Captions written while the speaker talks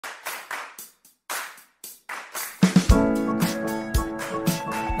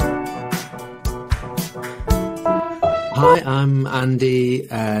Hi, I'm Andy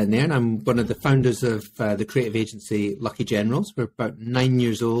Nairn. I'm one of the founders of the creative agency Lucky Generals. We're about 9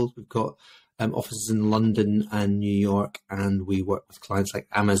 years old. We've got offices in London and New York, and we work with clients like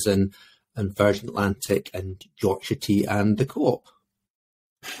Amazon and Virgin Atlantic and Yorkshire Tea and the Co-op.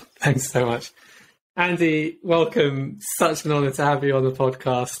 Thanks so much. Andy, welcome. Such an honour to have you on the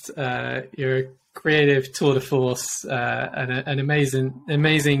podcast. You're a creative tour de force, an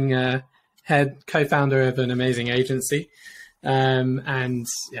amazing head co-founder of an amazing agency, and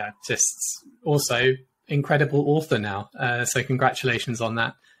just also incredible author now. So congratulations on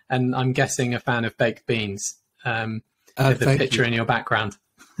that. And I'm guessing a fan of baked beans. With the picture in your background.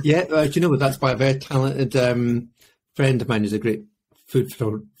 Yeah, do you know what? That's by a very talented friend of mine who's a great food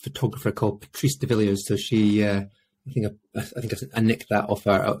photographer called Patrice de Villiers. So she, I think I nicked that off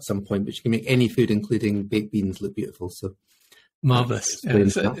her at some point, but she can make any food, including baked beans, look beautiful. So marvelous.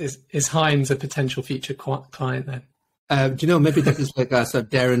 Is Heinz a potential future client then? Do you know, maybe this is like a sort of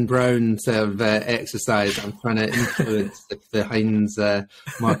Darren Brown sort of exercise. I'm trying to influence if the Heinz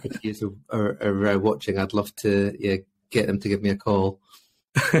marketeers are watching. I'd love to get them to give me a call.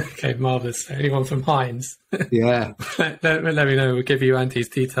 Okay, marvellous. Anyone from Heinz? Yeah. let me know. We'll give you Andy's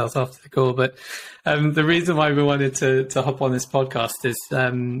details after the call. But the reason why we wanted to hop on this podcast is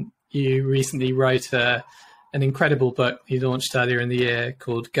you recently wrote an incredible book you launched earlier in the year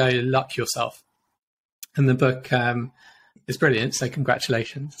called Go Luck Yourself. And the book is brilliant, so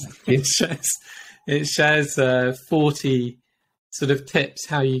congratulations. It shares 40 sort of tips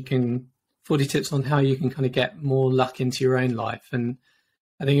on how you can kind of get more luck into your own life. And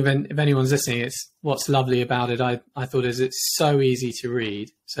I think if anyone's listening, it's what's lovely about it. I thought is it's so easy to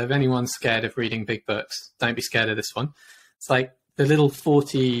read. So if anyone's scared of reading big books, don't be scared of this one. It's like the little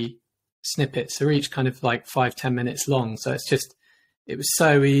 40 snippets are each kind of like 5-10 minutes long. So it was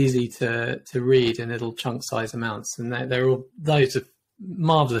so easy to read in little chunk size amounts, and they're all loads of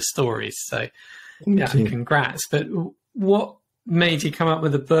marvelous stories. So yeah, congrats. But what made you come up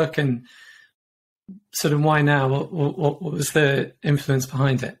with a book, and sort of why now? What was the influence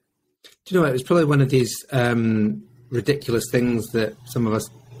behind it? Do you know what? It was probably one of these ridiculous things that some of us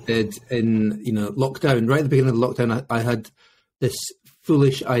did in lockdown. Right at the beginning of the lockdown, I had this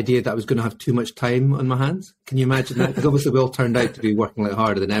foolish idea that I was going to have too much time on my hands. Can you imagine that? Because obviously we all turned out to be working like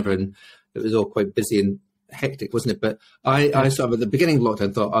harder than ever, and it was all quite busy and hectic, wasn't it? But I sort of at the beginning of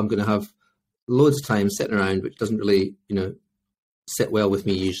lockdown thought I'm going to have loads of time sitting around, which doesn't really, sit well with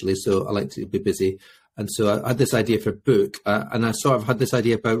me usually. So I like to be busy. And so I had this idea for a book, and I sort of had this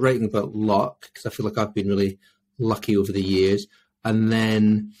idea about writing about luck, because I feel like I've been really lucky over the years, and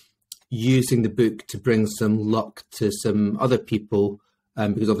then using the book to bring some luck to some other people.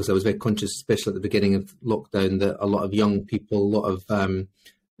 Because obviously I was very conscious, especially at the beginning of lockdown, that a lot of young people, a lot of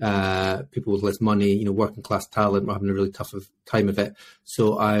people with less money, working class talent, were having a really tough time of it.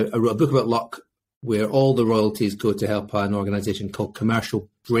 So I wrote a book about luck, where all the royalties go to help an organisation called Commercial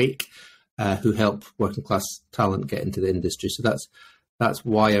Break, who help working class talent get into the industry. So that's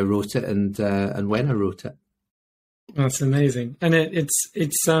why I wrote it and when I wrote it. That's amazing, and it's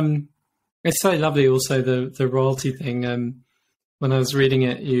so lovely. Also, the royalty thing. When I was reading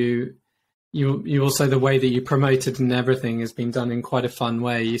it, you also, the way that you promoted and everything has been done in quite a fun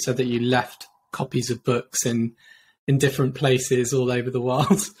way. You said that you left copies of books in different places all over the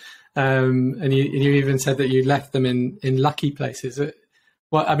world. And you even said that you left them in lucky places.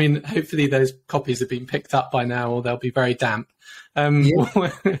 Well, I mean, hopefully those copies have been picked up by now, or they'll be very damp.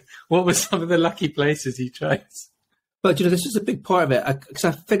 What were some of the lucky places you chose? But, this is a big part of it, because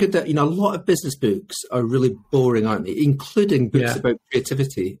I figured that, a lot of business books are really boring, aren't they? Including books about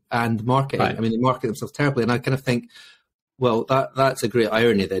creativity and marketing. Right. I mean, they market themselves terribly. And I kind of think, well, that's a great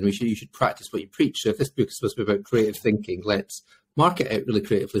irony then. You should practice what you preach. So if this book is supposed to be about creative thinking, let's market it really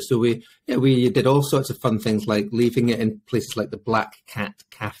creatively. So we did all sorts of fun things, like leaving it in places like the Black Cat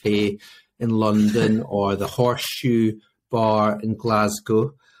Cafe in London or the Horseshoe Bar in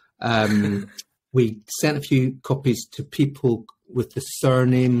Glasgow. We sent a few copies to people with the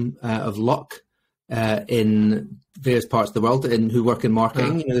surname of Luck in various parts of the world and who work in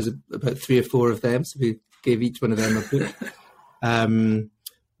marketing. There's about 3 or 4 of them, so we gave each one of them a book. I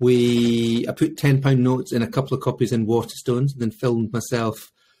put £10 notes in a couple of copies in Waterstones, and then filmed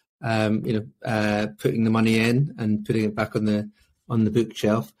myself, putting the money in and putting it back on the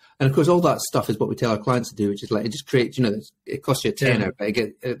bookshelf. And of course, all that stuff is what we tell our clients to do, which is like, it just creates, it costs you a tenner, but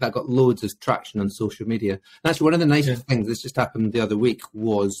that got loads of traction on social media. And actually, one of the nicest things, this just happened the other week,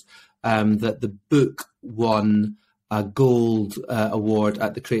 was that the book won a gold award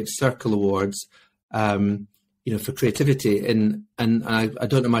at the Creative Circle Awards, for creativity. And I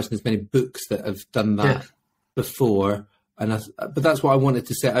don't imagine there's many books that have done that before. but that's what I wanted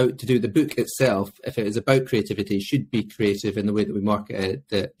to set out to do. The book itself, if it is about creativity, should be creative in the way that we market it.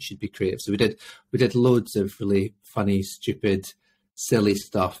 That should be creative. So we did loads of really funny, stupid, silly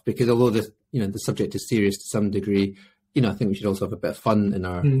stuff, because although the subject is serious to some degree, I think we should also have a bit of fun in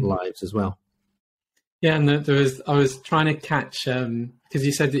our lives as well. Yeah, and I was trying to catch, because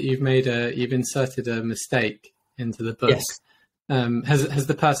you said that you've inserted a mistake into the book. Yes. Has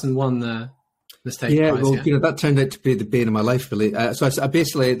the person won the mistake Yeah, prize well, yet? that turned out to be the bane of my life, really. So I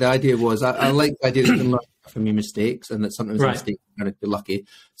basically, the idea was, I like the idea that you can learn from your mistakes, and that sometimes a mistake you're going to be lucky.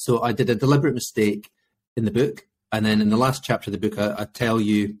 So I did a deliberate mistake in the book, and then in the last chapter of the book, I tell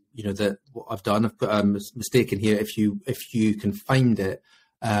you, that what I've done. I've put a mistake in here. If you can find it,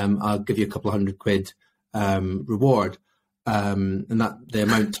 I'll give you a couple of £100 reward, and that the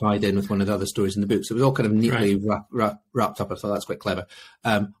amount tied in with one of the other stories in the book. So it was all kind of neatly wrapped up. I thought that's quite clever.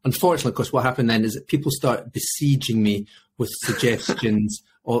 Unfortunately, of course, what happened then is that people start besieging me with suggestions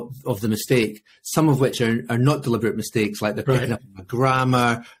of the mistake, some of which are not deliberate mistakes, like they're picking up my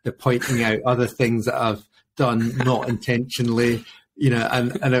grammar, they're pointing out other things that I've done not intentionally,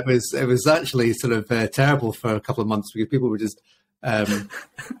 and it was actually sort of terrible for a couple of months, because people were just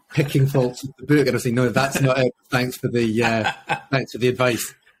picking faults with the book, and I was saying, no, that's not it. Thanks for the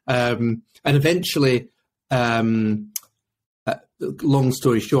advice. And eventually, long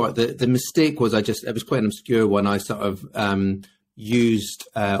story short, the mistake was it was quite an obscure one. I sort of used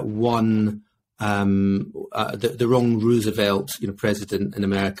one the wrong Roosevelt, president in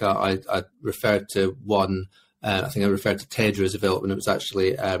America. I referred to one. I think I referred to Ted Roosevelt when it was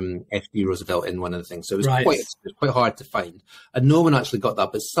actually F.D. Roosevelt in one of the things. So it was quite hard to find. And no one actually got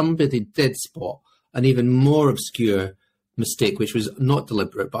that, but somebody did spot an even more obscure mistake, which was not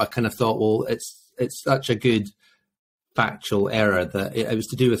deliberate, but I kind of thought, well, it's such a good factual error that it was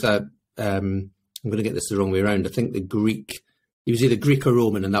to do with I'm going to get this the wrong way around. I think he was either Greek or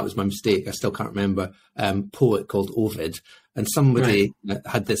Roman, and that was my mistake. I still can't remember. Poet called Ovid. And somebody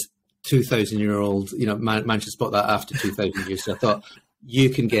had this 2,000-year-old, managed to spot that after 2,000 years. So I thought,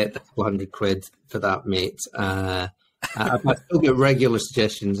 you can get a couple £100 for that, mate. I still get regular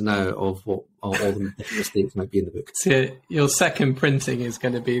suggestions now of what all the mistakes might be in the book. So your second printing is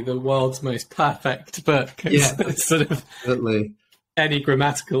going to be the world's most perfect book. It's sort of absolutely. Any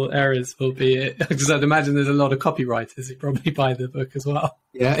grammatical errors will be it. Because I'd imagine there's a lot of copywriters who probably buy the book as well.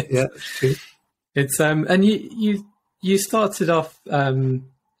 Yeah, true. It's and you started off.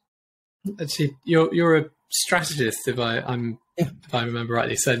 Actually, you're a strategist, if I remember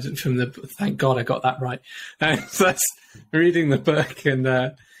rightly. So thank God I got that right. So that's reading the book, and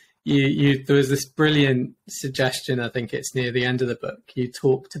there was this brilliant suggestion. I think it's near the end of the book. You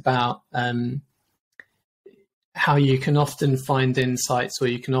talked about how you can often find insights, or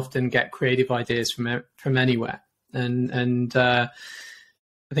you can often get creative ideas from anywhere, and I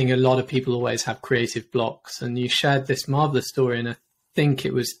think a lot of people always have creative blocks. And you shared this marvelous story, and I think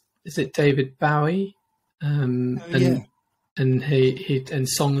it was. Is it David Bowie? And he and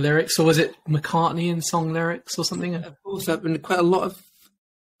song lyrics, or was it McCartney and song lyrics or something? Also, quite a lot of.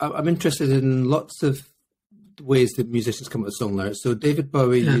 I'm interested in lots of ways that musicians come up with song lyrics. So David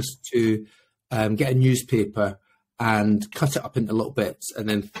Bowie used to get a newspaper and cut it up into little bits, and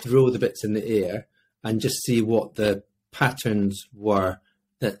then throw the bits in the air and just see what the patterns were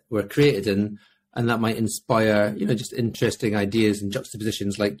that were created in. And that might inspire, just interesting ideas and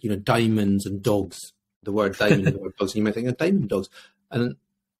juxtapositions, like, diamonds and dogs. The word diamond and the word dogs, and you might think of diamond dogs. And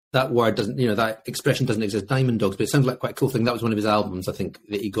that word doesn't, that expression doesn't exist, diamond dogs, but it sounds like quite a cool thing. That was one of his albums, I think,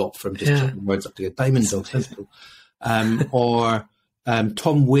 that he got from just chucking words up together. Diamond dogs, that's cool. Or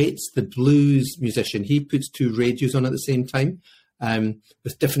Tom Waits, the blues musician, he puts two radios on at the same time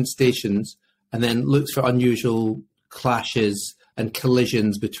with different stations, and then looks for unusual clashes and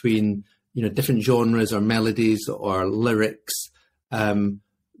collisions between different genres or melodies or lyrics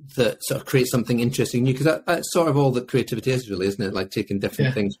that sort of create something interesting new, because that's sort of all that creativity is, really, isn't it? Like taking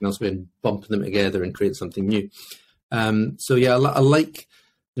different things from elsewhere and bumping them together and create something new. I like,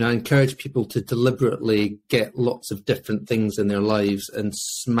 I encourage people to deliberately get lots of different things in their lives and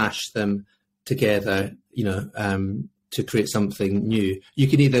smash them together, to create something new. You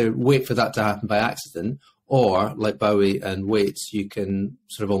can either wait for that to happen by accident, or, like Bowie and Waits, you can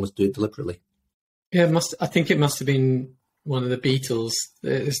sort of almost do it deliberately. Yeah, I think it must have been one of the Beatles.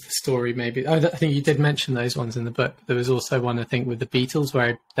 Is the story maybe? I think you did mention those ones in the book. There was also one, I think, with the Beatles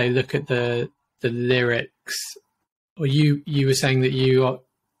where they look at the lyrics. Or you were saying that you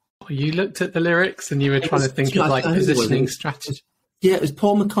looked at the lyrics and you were trying to think of like positioning strategy. Yeah, it was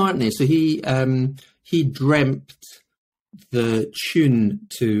Paul McCartney. So he dreamt the tune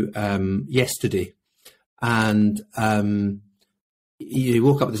to Yesterday. and he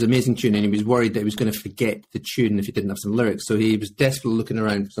woke up with this amazing tune, and he was worried that he was going to forget the tune if he didn't have some lyrics. So he was desperately looking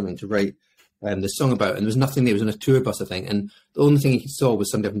around for something to write the song about, and there was nothing there. He was on a tour bus, I think, and the only thing he saw was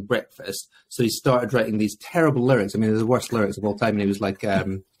somebody having breakfast. So he started writing these terrible lyrics. I mean, they're the worst lyrics of all time. And he was like,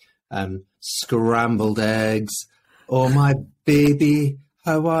 scrambled eggs, oh my baby,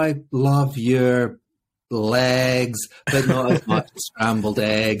 how I love your legs, but not as much scrambled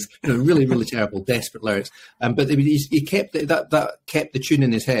eggs. Really, really terrible, desperate lyrics. But he kept that kept the tune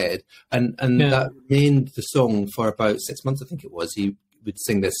in his head, and that remained the song for about 6 months, I think it was. He would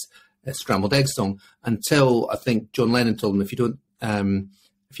sing this scrambled egg song until I think John Lennon told him,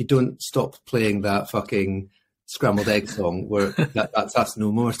 if you don't stop playing that fucking scrambled egg song, that's us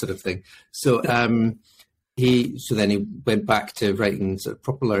no more, sort of thing. So then he went back to writing sort of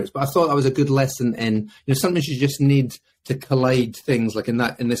proper lyrics. But I thought that was a good lesson in, sometimes you just need to collide things, like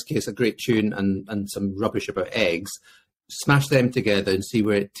in this case, a great tune and some rubbish about eggs, smash them together and see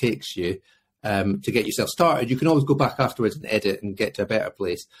where it takes you. To get yourself started. You can always go back afterwards and edit and get to a better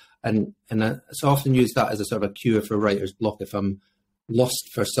place. And so I often use that as a sort of a cure for writer's block. If I'm lost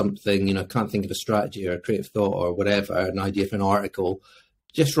for something, can't think of a strategy or a creative thought or whatever, an idea for an article,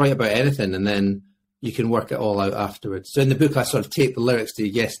 just write about anything and then you can work it all out afterwards. So in the book, I sort of take the lyrics to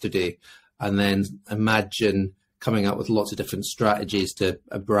yesterday and then imagine coming up with lots of different strategies to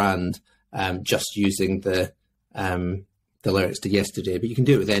a brand, just using the lyrics to yesterday. But you can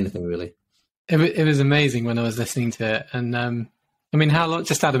do it with anything, really. It was amazing when I was listening to it. And I mean, how long,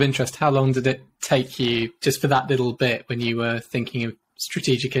 just out of interest, how long did it take you just for that little bit when you were thinking of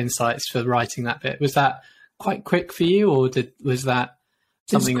strategic insights for writing that bit? Was that quite quick for you, or was that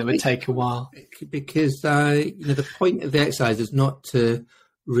something that would take a while? Because, the point of the exercise is not to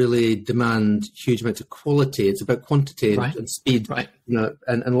really demand huge amounts of quality. It's about quantity and speed, right.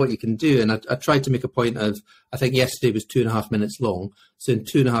 And what you can do. And I tried to make a point of, I think yesterday was 2.5 minutes long. So in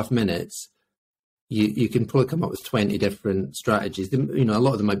 2.5 minutes, you can probably come up with 20 different strategies. A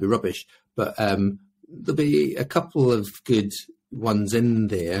lot of them might be rubbish, but there'll be a couple of good ones in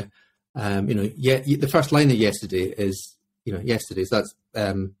there. The first line of yesterday is, yesterday's, that's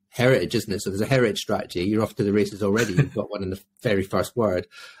heritage, isn't it? So there's a heritage strategy. You're off to the races already. You've got one in the very first word.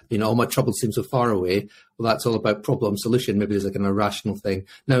 All my troubles seem so far away. Well, that's all about problem solution. Maybe there's like an irrational thing.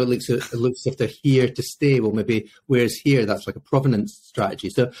 Now it looks as if they're here to stay. Well, maybe where's here? That's like a provenance strategy.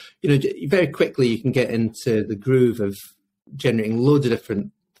 So, very quickly you can get into the groove of generating loads of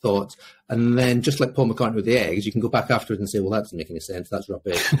different thoughts. And then just like Paul McCartney with the eggs, you can go back afterwards and say, well, that doesn't make any sense. That's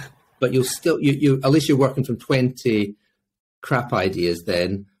rubbish. But you'll still, at least you're working from 20 crap ideas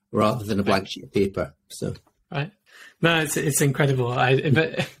then, rather than a blank sheet of paper. So right, no, it's incredible.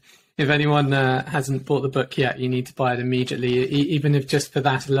 But if anyone hasn't bought the book yet, you need to buy it immediately, even if just for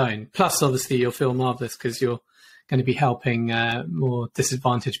that alone. Plus, obviously, you'll feel marvelous because you're going to be helping more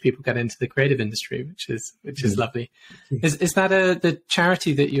disadvantaged people get into the creative industry, which is lovely. Is that the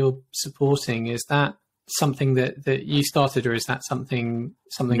charity that you're supporting? Is that something that you started, or is that something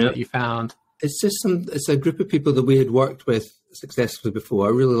that you found? It's a group of people that we had worked with successfully before. I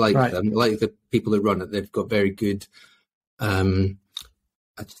really like them. I like the people that run it. They've got very good,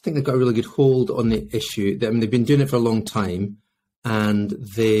 I just think they've got a really good hold on the issue. They've been doing it for a long time, and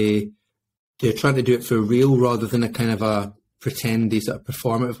they're trying to do it for real rather than a kind of a pretendy sort of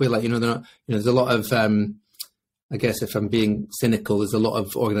performative way. Like, they're not, there's a lot of, I guess if I'm being cynical, there's a lot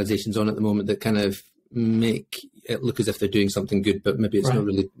of organizations on at the moment that kind of make it look as if they're doing something good, but maybe it's not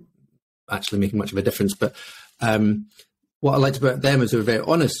really actually making much of a difference. But what I liked about them is they were very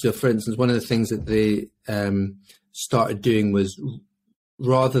honest. So, for instance, one of the things that they started doing was,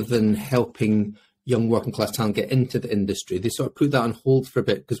 rather than helping young working class talent get into the industry, they sort of put that on hold for a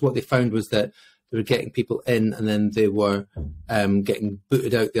bit, because what they found was that they were getting people in and then they were getting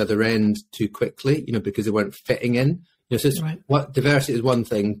booted out the other end too quickly, because they weren't fitting in. So what diversity is one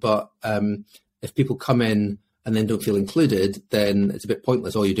thing, but if people come in and then don't feel included, then it's a bit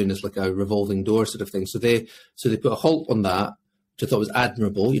pointless. All you're doing is like a revolving door sort of thing. So they put a halt on that, which I thought was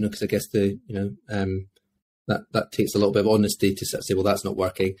admirable, because I guess that takes a little bit of honesty to say, well, that's not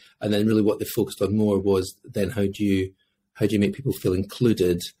working. And then really what they focused on more was then how do you make people feel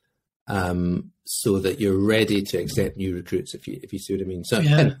included, so that you're ready to accept new recruits, if you see what I mean. So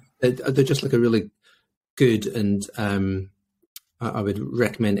they're just like a really good, and I would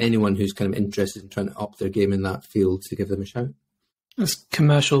recommend anyone who's kind of interested in trying to up their game in that field to give them a shout. It's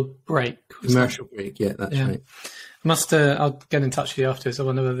Commercial Break. Commercial Break, yeah, that's right. I'll get in touch with you afterwards. I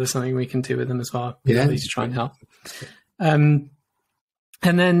wonder whether there's something we can do with them as well. Yeah, please try and help. And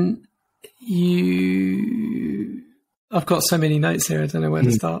then I've got so many notes here. I don't know where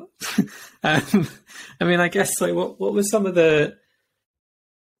to start. I mean, I guess like what were some of the?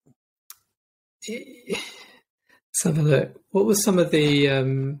 Let's have a look. What was some of the? I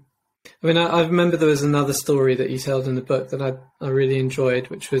mean, I remember there was another story that you told in the book that I really enjoyed,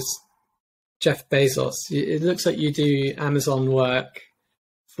 which was Jeff Bezos. It looks like you do Amazon work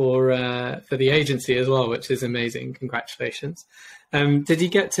for the agency as well, which is amazing. Congratulations. Did you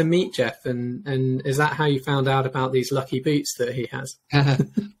get to meet Jeff, and is that how you found out about these lucky boots that he has?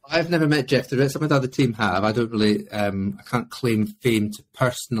 I've never met Jeff. Some of the other team have. I don't really. I can't claim fame to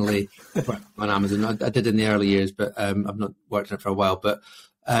personally work on Amazon. I did in the early years, but I've not worked on it for a while. But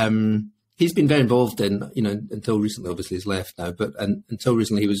he's been very involved in, until recently. Obviously, he's left now, but until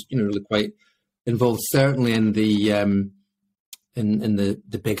recently, he was, really quite involved. Certainly in the in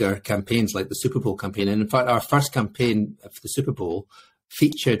the bigger campaigns like the Super Bowl campaign. And in fact, our first campaign for the Super Bowl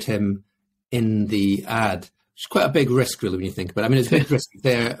featured him in the ad, which is quite a big risk, really, when you think about it. I mean, it's a big risk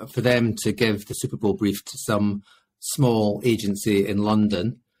there for them to give the Super Bowl brief to some small agency in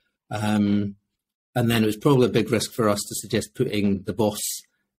London. And then it was probably a big risk for us to suggest putting the boss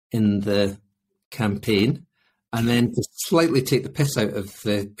in the campaign, and then to slightly take the piss out of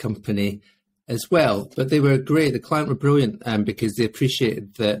the company as well. But they were great. The client were brilliant because they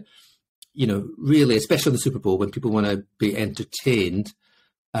appreciated that, really, especially the Super Bowl, when people want to be entertained,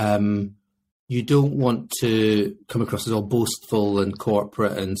 you don't want to come across as all boastful and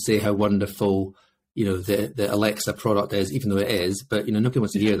corporate and say how wonderful, the Alexa product is, even though it is. But, nobody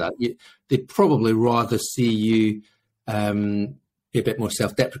wants to hear that. They'd probably rather see you be a bit more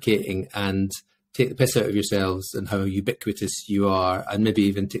self-deprecating and take the piss out of yourselves and how ubiquitous you are, and maybe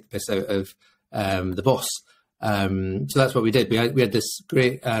even take the piss out of the boss. So that's what we did. We had this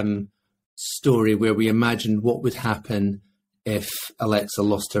great story where we imagined what would happen if Alexa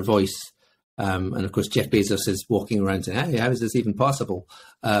lost her voice. And of course, Jeff Bezos is walking around saying, "Hey, how is this even possible?"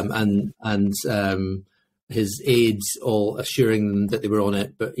 And his aides all assuring them that they were on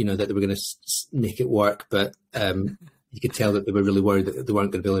it, but that they were going to make it work. But you could tell that they were really worried that they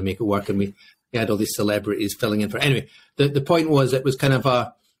weren't going to be able to make it work. And we had all these celebrities filling in for. Anyway, the point was, it was kind of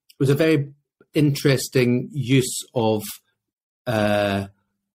a very interesting use of the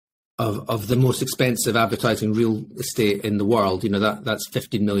most expensive advertising real estate in the world. That's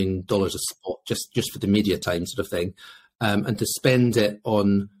 $15 million a spot just for the media time sort of thing, and to spend it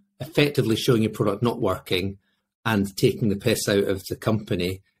on effectively showing your product not working and taking the piss out of the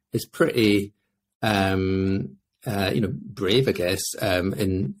company is pretty brave, I guess,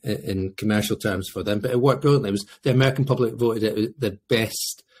 in commercial terms for them. But it worked brilliantly. It was the American public voted it the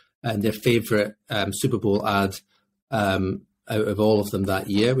best and their favourite Super Bowl ad out of all of them that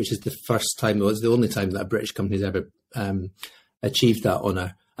year, which is the first time, it was the only time that a British company's ever achieved that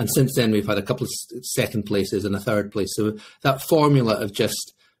honour. And since then, we've had a couple of second places and a third place. So that formula of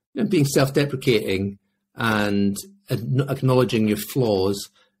just being self-deprecating and acknowledging your flaws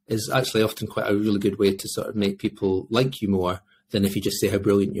is actually often quite a really good way to sort of make people like you more than if you just say how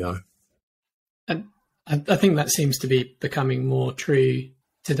brilliant you are. And I think that seems to be becoming more true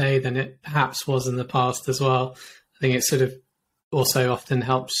today than it perhaps was in the past as well. I think it sort of also often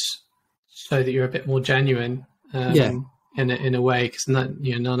helps show that you're a bit more genuine in a way, because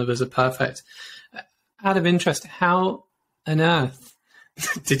none of us are perfect. Out of interest, how on earth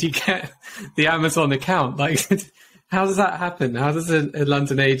did you get the Amazon account? Like, how does that happen? How does a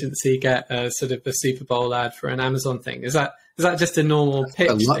London agency get a sort of a Super Bowl ad for an Amazon thing? Is that just a normal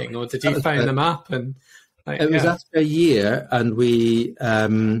pitch thing, or did you phone them up? And it was after a year, and we,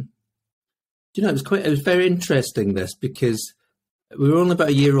 it was very interesting, this, because we were only about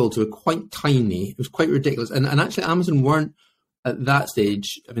a year old, so we were quite tiny. It was quite ridiculous, and actually Amazon weren't at that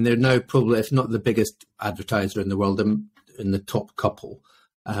stage. I mean, they're now probably, if not the biggest advertiser in the world, in the top couple.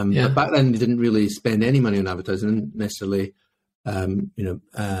 But back then, they didn't really spend any money on advertising, didn't necessarily,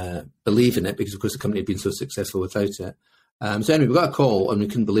 believe in it, because of course the company had been so successful without it. So anyway, we got a call and we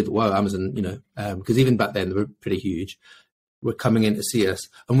couldn't believe it. Wow, Amazon, because even back then they were pretty huge, were coming in to see us,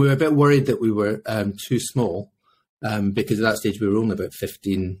 and we were a bit worried that we were too small, because at that stage we were only about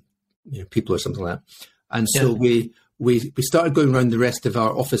 15, people or something like that. And so we started going around the rest of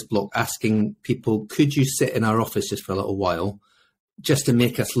our office block asking people, could you sit in our office just for a little while, just to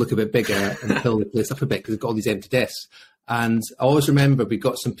make us look a bit bigger and fill the place up a bit, because we've got all these empty desks. And I always remember we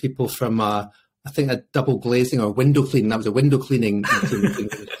got some people from, I think, a double glazing or window cleaning. That was a window cleaning.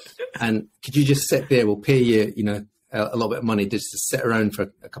 And could you just sit there? We'll pay you, a little bit of money just to sit around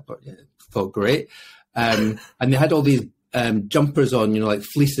for a couple of, thought great. And they had all these jumpers on, like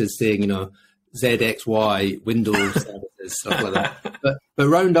fleeces saying, ZXY Windows services, stuff like that. But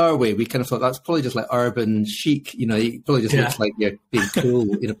round our way, we kind of thought that's probably just like urban chic. It probably just looks like you're being cool.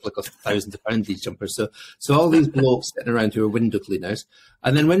 Like thousands of pounds these jumpers. So all these blokes sitting around who are window cleaners,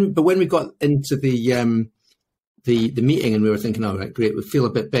 and then when we got into the meeting and we were thinking, oh right, great, we feel a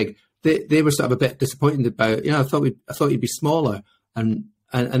bit big. They were sort of a bit disappointed about. I thought you'd be smaller, and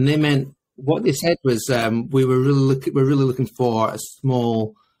they meant what they said was we're really looking for a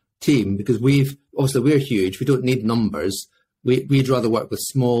small team because we're huge. We don't need numbers. We'd rather work with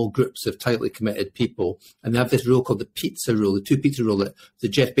small groups of tightly committed people. And they have this rule called the pizza rule, the 2 pizza rule, the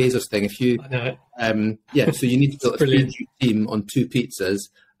Jeff Bezos thing. If you, so you need to build a huge team on 2 pizzas.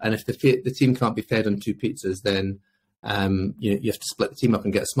 And if the team can't be fed on 2 pizzas, then you have to split the team up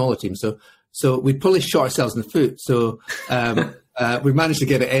and get a smaller team. So we probably shot ourselves in the foot. So we managed to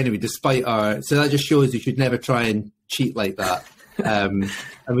get it anyway, despite so that just shows you should never try and cheat like that. And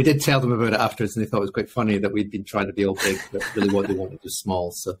we did tell them about it afterwards, and they thought it was quite funny that we'd been trying to be all big, but really what they wanted was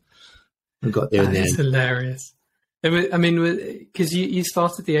small. So we got there in the end. It's hilarious. Because you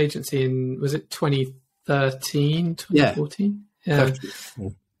started the agency in, was it 2013, 2014? Yeah.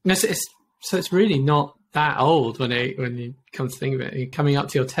 No, so it's really not that old when you come to think of it. You're coming up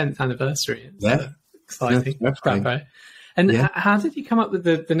to your 10th anniversary. It's exciting. Right? And how did you come up with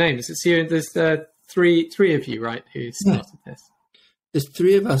the names? There's three of you, right, who started this? There's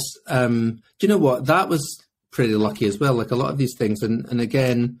 3 of us. Do you know what? That was pretty lucky as well, like a lot of these things. And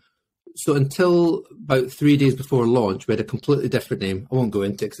again, so until about 3 days before launch, we had a completely different name. I won't go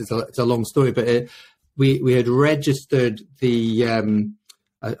into it because it's a long story, but we had registered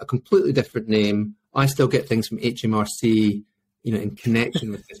a completely different name. I still get things from HMRC, in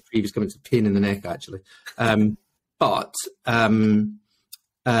connection with this previous company. It's a pain in the neck, actually. But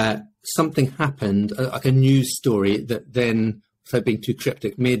something happened, like a news story that then, without being too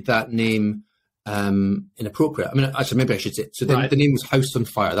cryptic, made that name inappropriate. Actually, maybe I should say. So the name was House on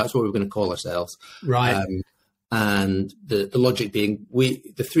Fire. That's what we were going to call ourselves. Right. And the logic being,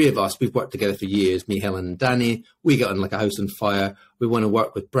 the 3 of us, we've worked together for years, me, Helen, and Danny. We get on like a house on fire. We want to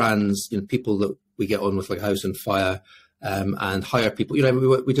work with brands, people that we get on with like a house on fire, and hire people.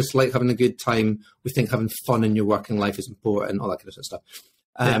 We just like having a good time. We think having fun in your working life is important, all that kind of stuff.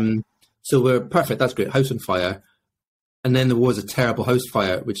 So we're perfect. That's great. House on fire. And then there was a terrible house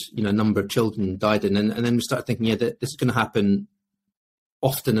fire, which, a number of children died in. And then we started thinking, that this is going to happen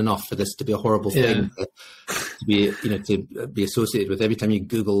often enough for this to be a horrible thing to be associated with. Every time you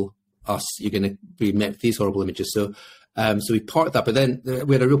Google us, you're going to be met with these horrible images. So we parked that, but then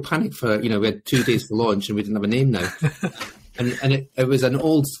we had a real panic for, we had 2 days for launch and we didn't have a name now. and it was an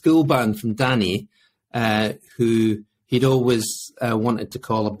old school band from Danny, who he'd always wanted to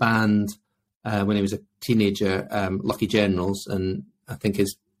call a band when he was a teenager, Lucky Generals, and I think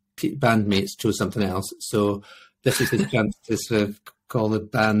his bandmates chose something else. So this was his chance to sort of call the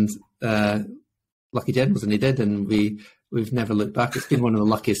band Lucky Generals, and he did, and we've never looked back. It's been one of the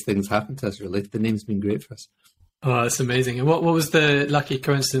luckiest things happened to us, really. The name's been great for us. Oh, that's amazing. And what was the lucky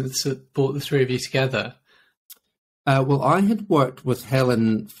coincidence that brought the 3 of you together? Well, I had worked with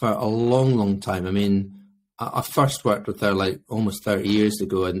Helen for a long, long time. I first worked with her like almost 30 years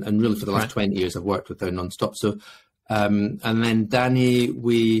ago, and really for the last 20 years I've worked with her non-stop. So, and then Danny,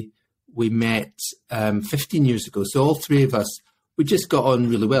 we met 15 years ago. So all 3 of us, we just got on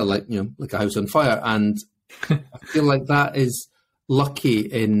really well, like a house on fire. And I feel like that is lucky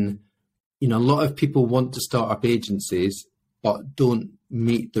in, a lot of people want to start up agencies, but don't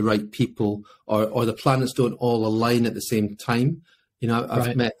meet the right people, or the planets don't all align at the same time.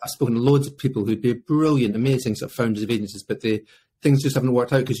 I've spoken to loads of people who'd be brilliant, amazing sort of founders of agencies, but things just haven't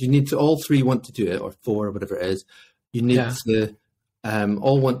worked out because you need to, all 3 want to do it, or 4 or whatever it is. You need to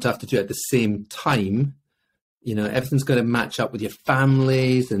all want to have to do it at the same time. Everything's got to match up with your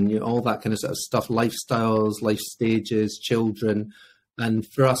families and all that kind of sort of stuff, lifestyles, life stages, children. And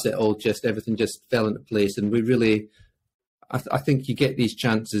for us, everything just fell into place. And we really, I think you get these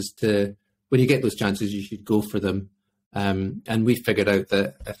chances when you get those chances, you should go for them. And we figured out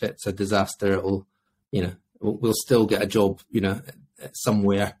that if it's a disaster, it'll, we'll still get a job,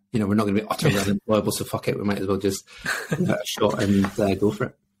 somewhere. We're not going to be utterly unemployable, so fuck it. We might as well just give it a shot and go for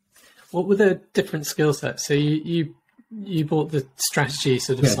it. What were the different skill sets? So you bought the strategy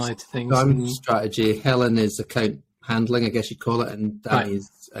sort of side to things. So I'm strategy. Helen is account handling, I guess you'd call it, and Danny's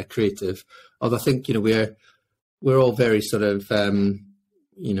creative. Although I think we're all very sort of I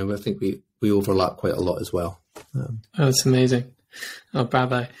think we overlap quite a lot as well. That's amazing. Oh,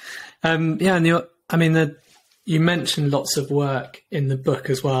 bravo. And you mentioned lots of work in the book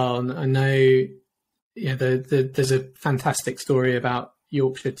as well, and I know there's a fantastic story about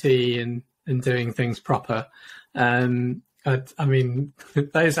Yorkshire tea and and doing things proper. I mean,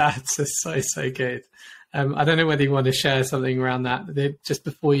 those ads are so good. I don't know whether you want to share something around that. Just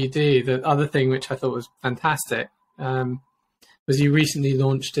before you do, the other thing which I thought was fantastic was you recently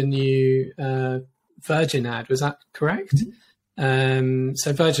launched a new Virgin ad. Was that correct? Mm-hmm.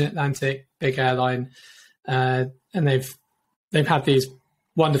 So Virgin Atlantic, big airline, and they've had these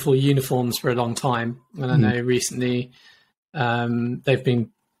wonderful uniforms for a long time. And I know recently they've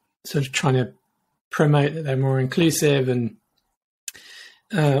been sort of trying to promote that they're more inclusive and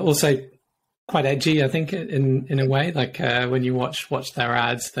also quite edgy, I think, in a way. Like when you watch their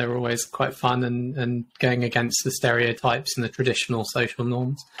ads, they're always quite fun and going against the stereotypes and the traditional social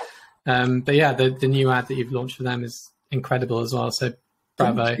norms. But yeah, the new ad that you've launched for them is incredible as well. So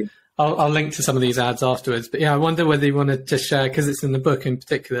bravo. I'll link to some of these ads afterwards. But yeah, I wonder whether you want to just share, because it's in the book in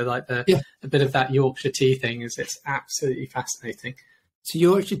particular, like a bit of that Yorkshire tea thing. It's absolutely fascinating. So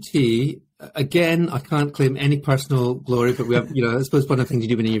Yorkshire tea, again, I can't claim any personal glory, but we have, I suppose one of the things you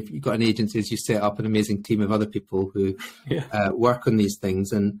do when you've got an agency is you set up an amazing team of other people who work on these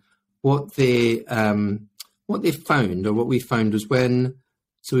things. And what they found, or what we found, was we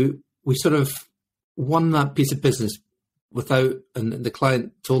sort of won that piece of business without, and the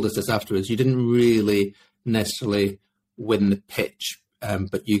client told us this afterwards, you didn't really necessarily win the pitch,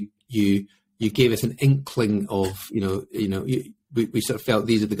 but you gave us an inkling of, we sort of felt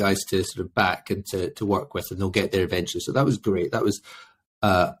these are the guys to sort of back and to work with, and they'll get there eventually. So that was great. That was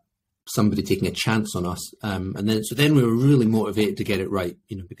somebody taking a chance on us. And then we were really motivated to get it right,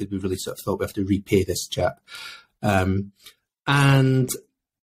 because we really sort of thought we have to repay this chap. And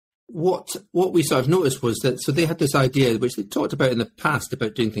what we sort of noticed was that, so they had this idea, which they talked about in the past,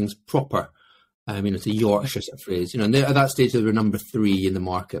 about doing things proper. It's a Yorkshire sort of phrase, and at that stage they were number 3 in the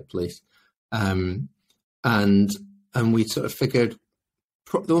marketplace. And we sort of figured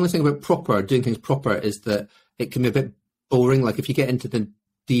the only thing about doing things proper is that it can be a bit boring. Like if you get into the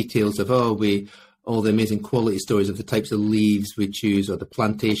details of all the amazing quality stories of the types of leaves we choose, or the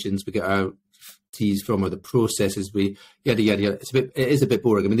plantations we get our teas from, or the processes we yada yada yada, it is a bit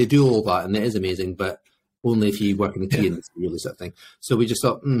boring. I mean, they do all that and it is amazing, but only if you work in the tea industry, really, sort of thing. So we just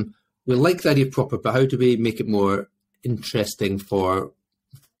thought, we like the idea of proper, but how do we make it more interesting for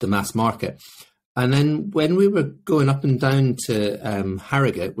the mass market? And then when we were going up and down to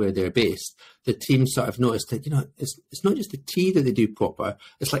Harrogate, where they're based, the team sort of noticed that, it's not just the tea that they do proper.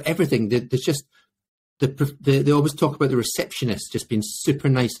 It's like everything. There's just, they always talk about the receptionists just being super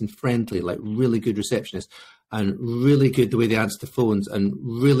nice and friendly, like really good receptionists, and really good the way they answer the phones, and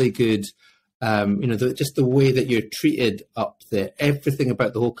really good, just the way that you're treated up there. Everything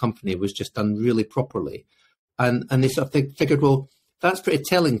about the whole company was just done really properly. And they sort of figured, well, that's pretty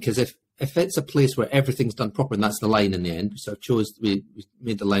telling, because if it's a place where everything's done proper, and that's the line in the end, we sort of we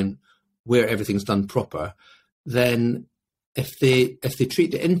made the line where everything's done proper, then if they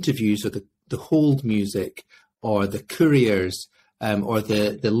treat the interviews, or the hold music, or the couriers, or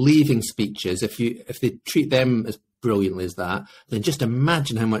the leaving speeches, if they treat them as brilliantly as that, then just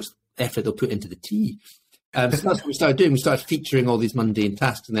imagine how much effort they'll put into the tea. So that's what we started doing. We started featuring all these mundane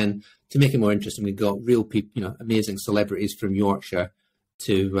tasks, and then to make it more interesting, we got real people, amazing celebrities from Yorkshire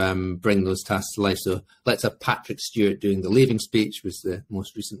to bring those tasks to life. So let's have Patrick Stewart doing the leaving speech, was the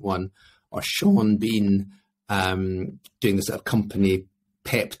most recent one, or Sean Bean doing the sort of company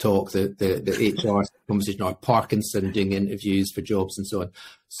pep talk, the HR conversation, or Parkinson doing interviews for jobs and so on.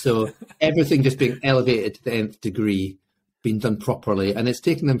 So everything just being elevated to the nth degree, being done properly, and it's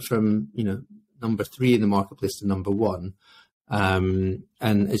taken them from number 3 in the marketplace to number 1. And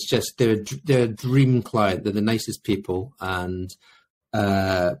it's just they're a dream client. They're the nicest people, and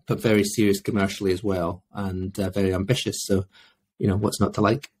but very serious commercially as well, and very ambitious. So, what's not to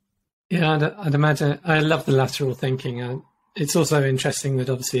like? Yeah, I'd imagine. I love the lateral thinking. It's also interesting that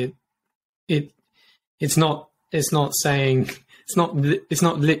obviously it's not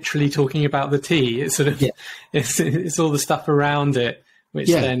literally talking about the tea. It's sort of it's all the stuff around it, which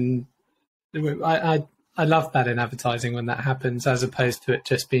then I love that in advertising when that happens, as opposed to it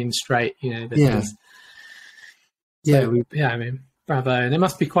just being straight. I mean, bravo. And it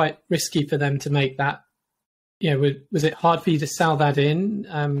must be quite risky for them to make that. Was it hard for you to sell that in?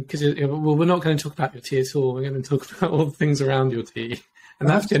 Because we're not going to talk about your tea at all. We're going to talk about all the things around your tea, and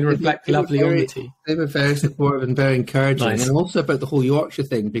that's going to reflect lovely on the tea. They were very supportive and very encouraging, nice. And also about the whole Yorkshire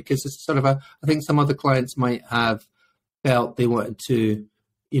thing, because it's sort of I think some other clients might have felt they wanted to,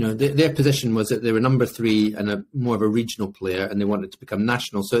 their position was that they were number 3 and more of a regional player, and they wanted to become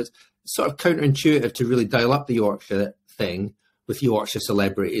national. So it's sort of counterintuitive to really dial up the Yorkshire thing with Yorkshire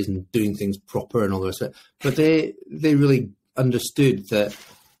celebrities and doing things proper and all the rest of it. But they really understood that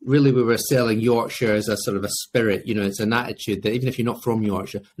really we were selling Yorkshire as a sort of a spirit. It's an attitude that even if you're not from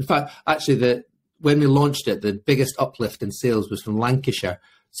Yorkshire, in fact, actually, when we launched it, the biggest uplift in sales was from Lancashire.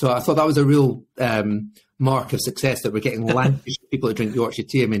 So I thought that was a real mark of success, that we're getting Lancashire people to drink Yorkshire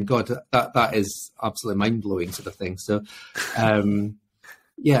tea. I mean, God, that is absolutely mind blowing sort of thing. So.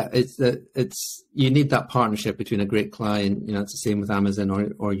 Yeah, it's you need that partnership between a great client. It's the same with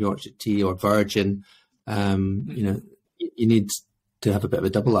Amazon or Yorkshire Tea or Virgin. You need to have a bit of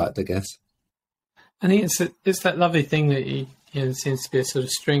a double act, I guess. I think it's that lovely thing that seems to be a sort of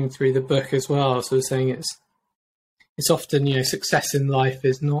string through the book as well. Sort of saying it's often success in life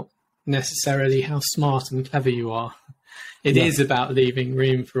is not necessarily how smart and clever you are. It is about leaving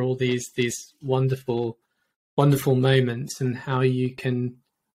room for all these wonderful moments, and how you can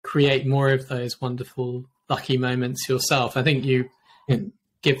create more of those wonderful, lucky moments yourself. I think you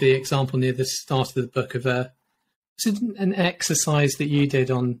give the example near the start of the book of an exercise that you did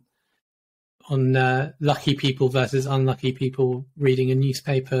on lucky people versus unlucky people reading a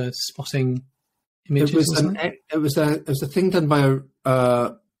newspaper, spotting images. It was a thing done by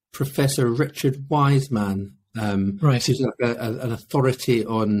Professor Richard Wiseman, right? Who's an authority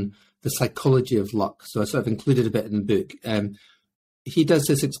on the psychology of luck. So I sort of included a bit in the book. He does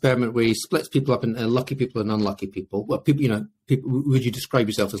this experiment where he splits people up into lucky people and unlucky people. Well, people, would you describe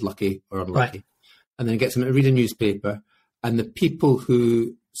yourself as lucky or unlucky? Right. And then he gets them to read a newspaper, and the people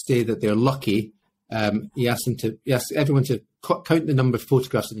who say that they're lucky, he asks everyone to count the number of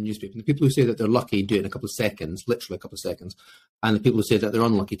photographs in the newspaper. And the people who say that they're lucky do it in a couple of seconds, literally a couple of seconds. And the people who say that they're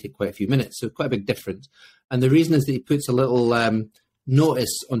unlucky take quite a few minutes. So quite a big difference. And the reason is that he puts a little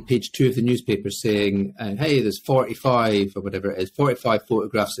notice on page 2 of the newspaper saying, hey, there's 45 or whatever it is, 45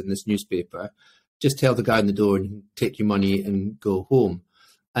 photographs in this newspaper. Just tell the guy on the door and you can take your money and go home.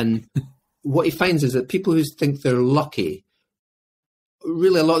 And what he finds is that people who think they're lucky,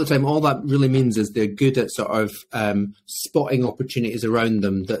 really a lot of the time, all that really means is they're good at sort of spotting opportunities around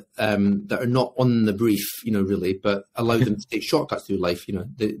them that are not on the brief, really, but allow them to take shortcuts through life.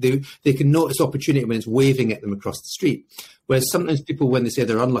 They can notice opportunity when it's waving at them across the street. Whereas sometimes people, when they say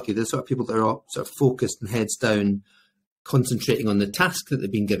they're unlucky, they're sort of people that are all sort of focused and heads down, concentrating on the task that they've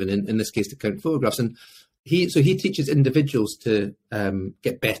been given, in this case, to count photographs. And he teaches individuals to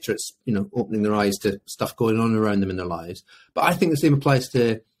get better at, opening their eyes to stuff going on around them in their lives. But I think the same applies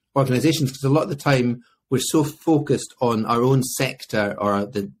to organizations, because a lot of the time we're so focused on our own sector or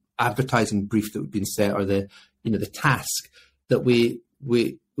the advertising brief that we've been set, or the task, that we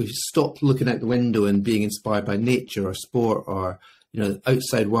stop looking out the window and being inspired by nature or sport or, the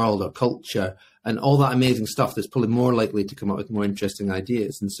outside world or culture and all that amazing stuff that's probably more likely to come up with more interesting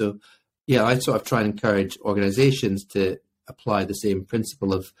ideas. And so, yeah, I sort of try and encourage organizations to apply the same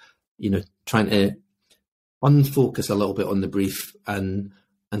principle of, trying to unfocus a little bit on the brief and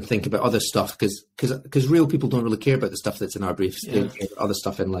think about other stuff, because real people don't really care about the stuff that's in our briefs. Yeah. They care about other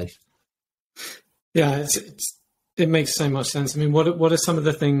stuff in life. Yeah, it makes so much sense. I mean, what are some of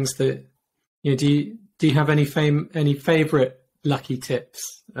the things that, do you have any favorite lucky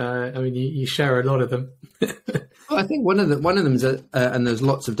tips? I mean, you share a lot of them. Well, I think one of them is, and there's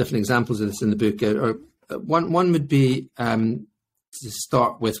lots of different examples of this in the book. One would be to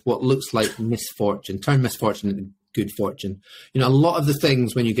start with what looks like misfortune, turn misfortune into good fortune. A lot of the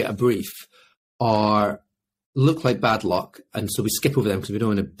things when you get a brief look like bad luck, and so we skip over them because we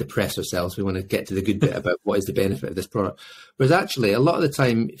don't want to depress ourselves. We want to get to the good bit about what is the benefit of this product. Whereas actually, a lot of the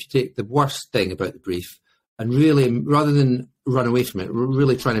time, if you take the worst thing about the brief and really, rather than run away from it,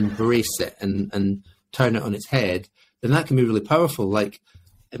 really try and embrace it and turn it on its head, then that can be really powerful. Like,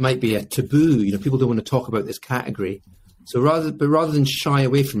 it might be a taboo. People don't want to talk about this category. So rather than shy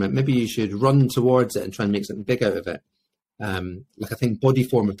away from it, maybe you should run towards it and try and make something big out of it. Like I think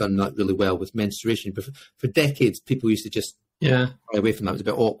Bodyform have done that really well with menstruation. But for decades, people used to just shy away from that. It was a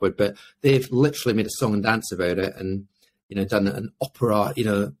bit awkward, but they've literally made a song and dance about it, and done an opera,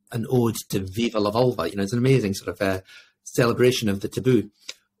 an ode to Viva la Vulva. It's an amazing sort of celebration of the taboo.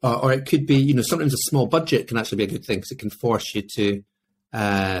 Or it could be, sometimes a small budget can actually be a good thing, because it can force you to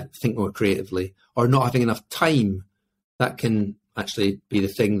think more creatively. Or not having enough time, that can actually be the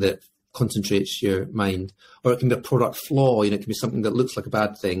thing that concentrates your mind. Or it can be a product flaw. It can be something that looks like a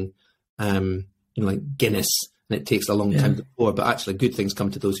bad thing, like Guinness, and it takes a long time to pour, but actually good things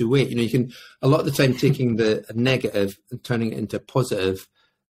come to those who wait. You can, a lot of the time, taking the negative and turning it into a positive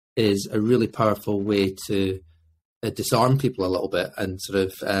is a really powerful way to disarm people a little bit and sort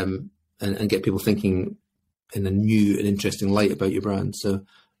of and get people thinking in a new and interesting light about your brand. So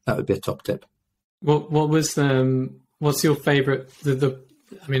that would be a top tip. What's your favorite?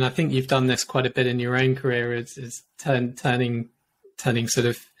 I mean, I think you've done this quite a bit in your own career. Is turning sort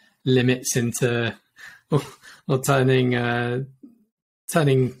of limits into, or turning limits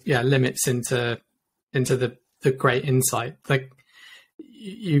into the great insight. Like,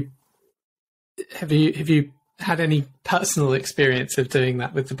 have you had any personal experience of doing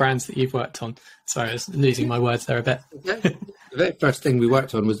that with the brands that you've worked on? Sorry, I was losing my words there a bit. The very first thing we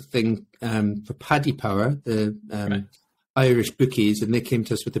worked on was the thing for Paddy Power, the Right. Irish bookies, and they came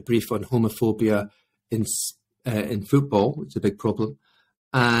to us with a brief on homophobia in football, which is a big problem.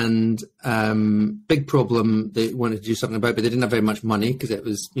 And big problem they wanted to do something about, but they didn't have very much money because it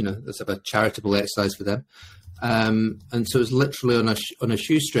was, it's a charitable exercise for them. And so it was literally on a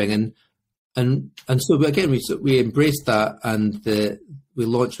shoestring. And so again, we embraced that, and we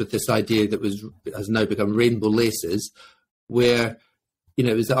launched with this idea that has now become rainbow laces, where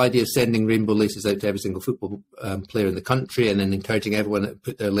it was the idea of sending rainbow laces out to every single football player in the country, and then encouraging everyone to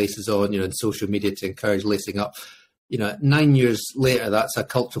put their laces on, in social media to encourage lacing up. 9 years later, that's a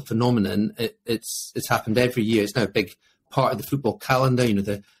cultural phenomenon. It's happened every year. It's now a big part of the football calendar.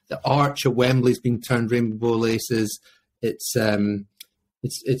 The arch at Wembley's been turned rainbow laces. It's been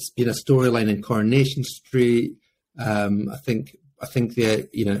a storyline in Coronation Street. I think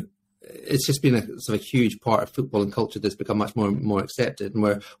it's just been a sort of huge part of football and culture that's become much more accepted. And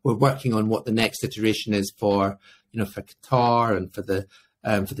we're working on what the next iteration is for Qatar and for the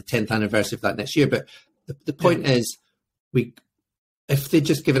 10th anniversary of that next year. But the point is, if they'd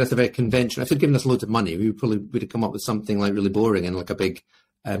just given us a very conventional, if they'd given us loads of money, we'd have come up with something like really boring and like a big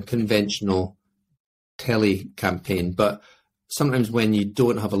conventional telly campaign. But sometimes when you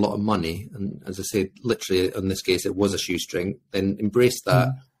don't have a lot of money, and as I say, literally in this case, it was a shoestring, then embrace that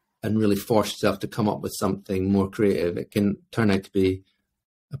and really force yourself to come up with something more creative. It can turn out to be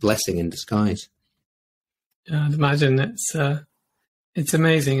a blessing in disguise. Yeah, I'd imagine it's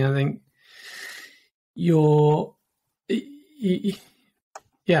amazing. I think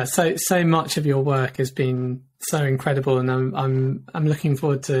so much of your work has been so incredible, and I'm looking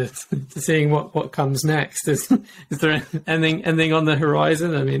forward to seeing what comes next. Is there anything on the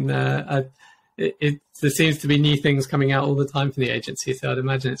horizon? I mean, there seems to be new things coming out all the time for the agency, so I'd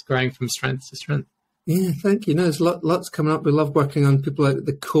imagine it's growing from strength to strength. Yeah, thank you. No, there's lots coming up. We love working on people like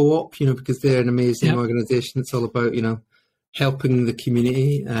the Co-op, because they're an amazing organisation. It's all about helping the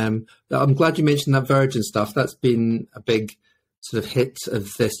community. I'm glad you mentioned that Virgin stuff. That's been a big sort of hit of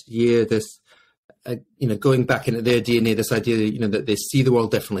this year. This, going back into their DNA, this idea, that they see the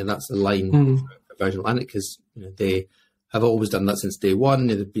world differently. And that's the line for Virgin Atlantic, because they have always done that since day one.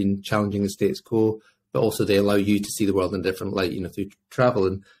 They've been challenging the status quo, but also they allow you to see the world in a different light, through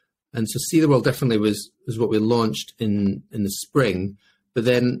travel. And so See the World Differently was what we launched in the spring. But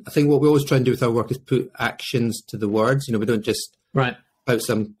then I think what we always try and do with our work is put actions to the words. We don't just out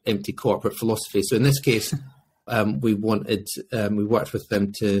some empty corporate philosophy. So in this case, we worked with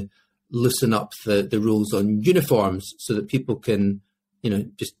them to loosen up the rules on uniforms so that people can,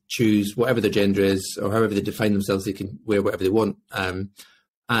 just choose whatever their gender is or however they define themselves. They can wear whatever they want. And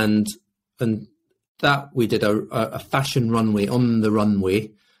that we did a fashion runway on the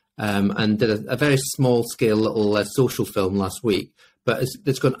runway, and did a very small scale little social film last week. But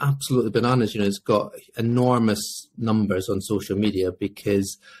it's gone absolutely bananas. It's got enormous numbers on social media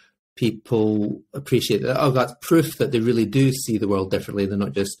because people appreciate that. Oh, that's proof that they really do see the world differently. They're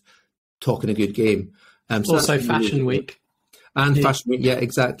not just talking a good game. So also Fashion Week. And Fashion Week, yeah,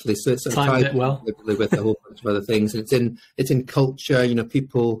 exactly. So it's tied well with a whole bunch of other things. And it's in culture.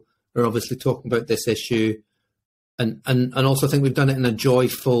 People are obviously talking about this issue, and also I think we've done it in a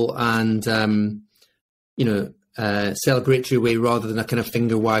joyful and celebratory way rather than a kind of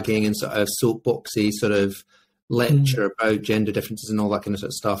finger wagging and sort of soapboxy sort of lecture about gender differences and all that kind of sort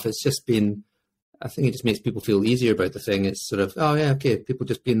of stuff. It's just been, I think it just makes people feel easier about the thing. It's sort of, oh yeah, okay, people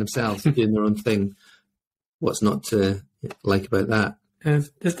just being themselves, doing their own thing. What's not to like about that?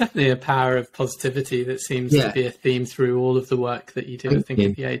 There's definitely a power of positivity that seems to be a theme through all of the work that you do, I think,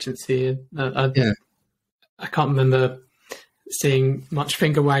 at the agency. I can't remember seeing much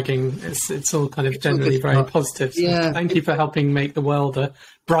finger wagging. It's all kind of generally very positive. So thank you for helping make the world a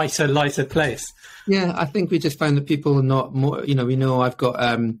brighter, lighter place. Yeah, I think we just found that people are not more, we know I've got,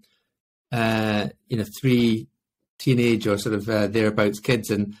 3 teenage or sort of thereabouts kids,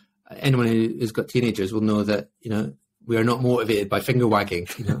 and anyone who's got teenagers will know that, we are not motivated by finger wagging.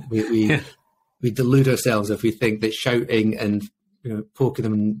 We delude ourselves if we think that shouting and poking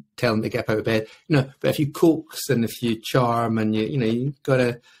them and telling them to get up out of bed. But if you coax and if you charm and you've got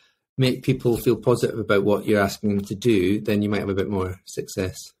to make people feel positive about what you're asking them to do, then you might have a bit more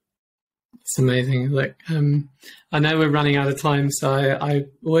success. It's amazing. Look, I know we're running out of time, so I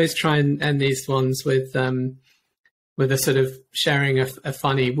always try and end these ones with with a sort of sharing a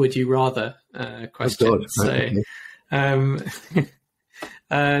funny "would you rather" question. Oh, God. So, Okay.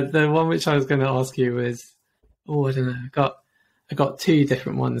 the one which I was going to ask you was, I don't know. I got two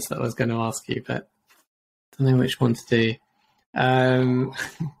different ones that I was going to ask you, but I don't know which one to do. I'll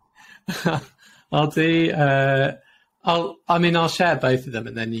do. I'll share both of them,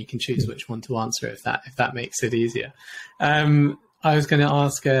 and then you can choose which one to answer if that makes it easier. I was going to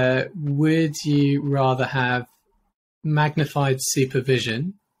ask, would you rather have magnified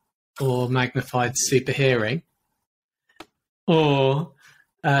supervision or magnified super hearing, or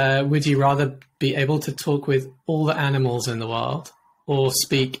would you rather be able to talk with all the animals in the world or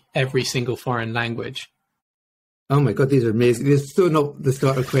speak every single foreign language? Oh my God, these are amazing. These are still not the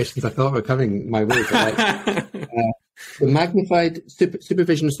sort of questions I thought were coming my way. But the magnified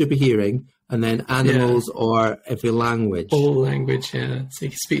supervision, super hearing, and then animals or every language. All language, yeah. So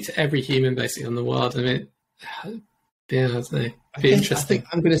you can speak to every human basically on the world. I mean, yeah, I don't know. Be interesting.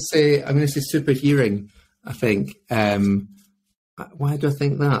 I'm going to say super hearing. I think. Why do I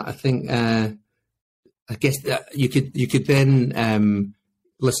think that? I think. I guess that you could then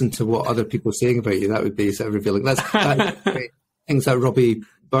listen to what other people are saying about you. That would be sort of revealing. That's things like Robbie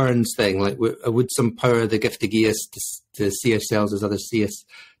Burns thing, like would some power the gift to give us to see ourselves as others see us,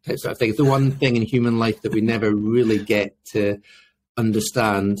 type sort of thing. It's the one thing in human life that we never really get to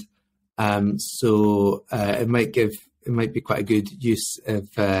understand. So it might be quite a good use of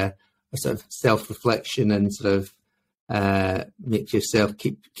a sort of self-reflection and sort of make yourself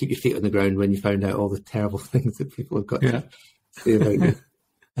keep your feet on the ground when you find out all the terrible things that people have got to say about you.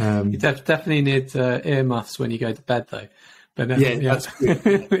 You definitely need earmuffs when you go to bed, though. But that's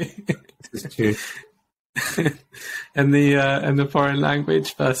true. And the foreign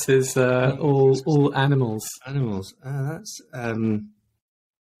language versus all animals. Animals. That's. I'm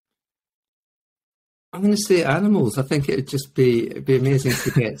going to say animals. I think it'd be amazing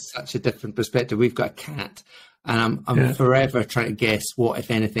to get such a different perspective. We've got a cat, and I'm forever trying to guess what,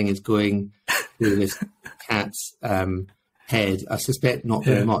 if anything, is going through this cat's head. I suspect not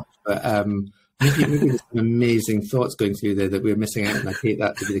very much, but maybe there's some amazing thoughts going through there that we're missing out, and I take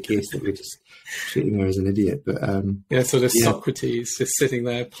that to be the case, that we're just treating her as an idiot. But Socrates just sitting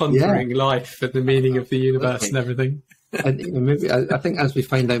there pondering life and the meaning of the universe and everything. And maybe I think as we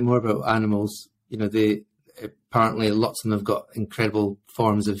find out more about animals, they apparently lots of them have got incredible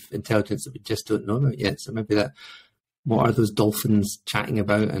forms of intelligence that we just don't know about yet. So maybe what are those dolphins chatting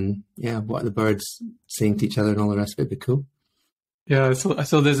about, and what are the birds saying to each other, and all the rest of it would be cool. Yeah, I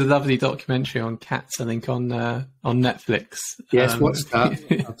saw there's a lovely documentary on cats, I think, on Netflix. Yes, watch that.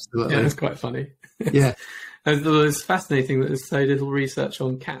 Absolutely. Yeah, it's quite funny. Yeah. It's fascinating that there's so little research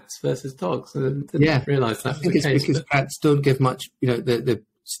on cats versus dogs. I didn't realise that. I think it's because cats don't give much, the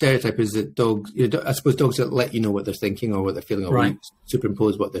stereotype is that dogs, I suppose dogs that let you know what they're thinking or what they're feeling, or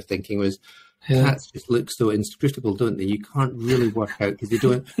superimpose what they're thinking, was cats just look so inscrutable, don't they? You can't really work out, because they've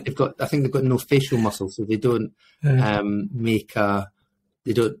got no facial muscles, so they don't they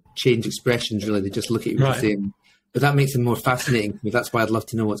don't change expressions really, they just look at you the same. But that makes them more fascinating to me. That's why I'd love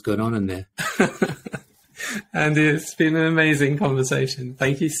to know what's going on in there. Andy, it's been an amazing conversation.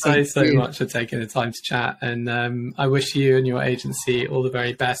 Thank you so much for taking the time to chat. And I wish you and your agency all the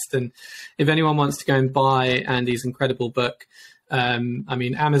very best. And if anyone wants to go and buy Andy's incredible book,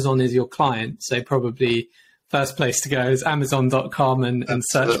 Amazon is your client, so probably first place to go is Amazon.com and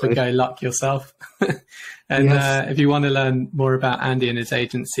search for Go Luck yourself. And if you want to learn more about Andy and his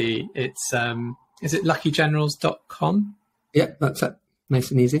agency, it's is it luckygenerals.com? Yeah, that's it. Nice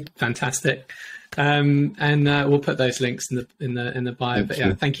and easy. Fantastic. And we'll put those links in the bio. But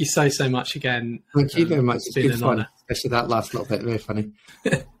thank you so much again. Thank you very much. It's been an honour. Especially that last little bit, very funny.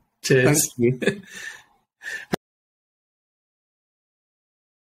 Cheers. Thank you.